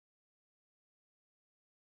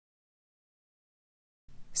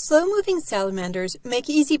Slow-moving salamanders make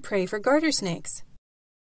easy prey for garter snakes.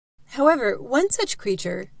 However, one such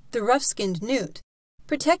creature, the rough-skinned newt,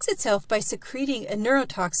 protects itself by secreting a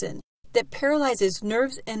neurotoxin that paralyzes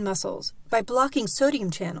nerves and muscles by blocking sodium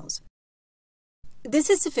channels. This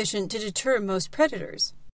is sufficient to deter most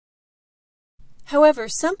predators. However,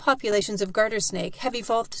 some populations of garter snake have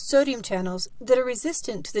evolved sodium channels that are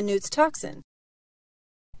resistant to the newt's toxin.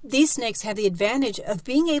 These snakes have the advantage of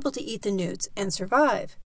being able to eat the newts and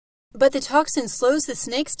survive, but the toxin slows the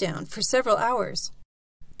snakes down for several hours.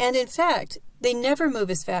 And in fact, they never move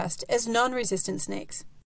as fast as non-resistant snakes.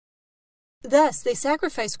 Thus, they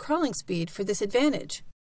sacrifice crawling speed for this advantage.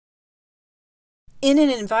 In an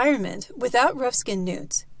environment without rough-skinned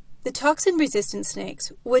newts, the toxin-resistant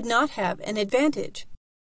snakes would not have an advantage.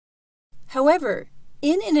 However,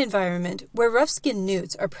 in an environment where rough-skinned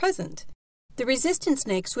newts are present, the resistant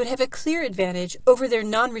snakes would have a clear advantage over their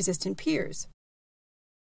non-resistant peers.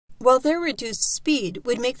 While their reduced speed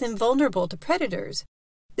would make them vulnerable to predators,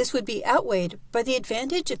 this would be outweighed by the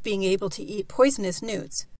advantage of being able to eat poisonous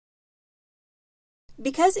newts.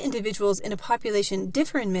 Because individuals in a population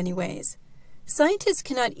differ in many ways, scientists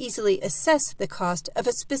cannot easily assess the cost of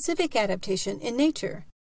a specific adaptation in nature.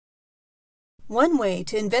 One way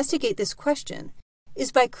to investigate this question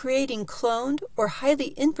is by creating cloned or highly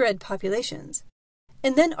inbred populations,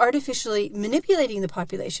 and then artificially manipulating the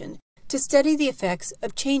population to study the effects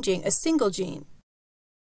of changing a single gene.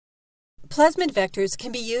 Plasmid vectors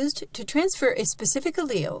can be used to transfer a specific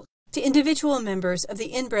allele to individual members of the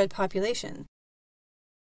inbred population.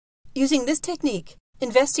 Using this technique,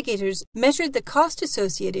 investigators measured the cost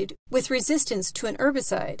associated with resistance to an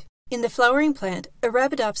herbicide in the flowering plant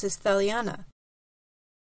Arabidopsis thaliana.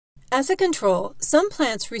 As a control, some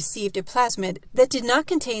plants received a plasmid that did not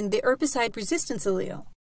contain the herbicide resistance allele.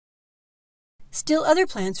 Still other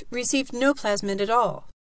plants received no plasmid at all.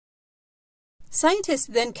 Scientists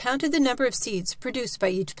then counted the number of seeds produced by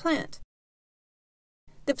each plant.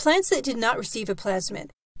 The plants that did not receive a plasmid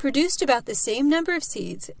produced about the same number of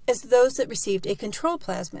seeds as those that received a control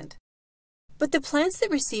plasmid. But the plants that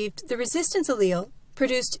received the resistance allele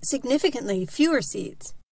produced significantly fewer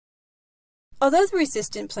seeds. Although the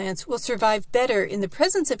resistant plants will survive better in the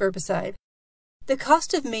presence of herbicide, the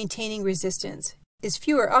cost of maintaining resistance is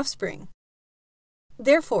fewer offspring.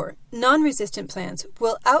 Therefore, non-resistant plants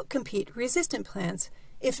will outcompete resistant plants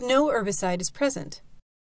if no herbicide is present.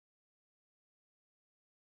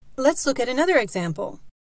 Let's look at another example.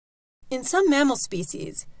 In some mammal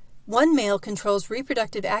species, one male controls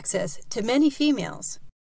reproductive access to many females.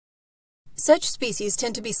 Such species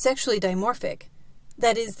tend to be sexually dimorphic.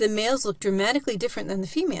 That is, the males look dramatically different than the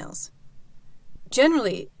females.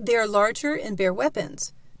 Generally, they are larger and bear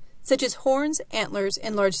weapons, such as horns, antlers,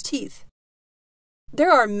 and large teeth.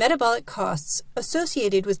 There are metabolic costs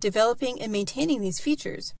associated with developing and maintaining these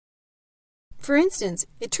features. For instance,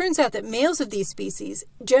 it turns out that males of these species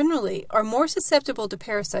generally are more susceptible to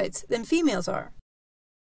parasites than females are.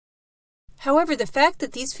 However, the fact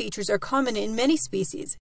that these features are common in many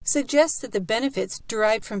species suggests that the benefits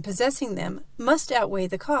derived from possessing them must outweigh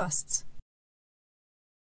the costs.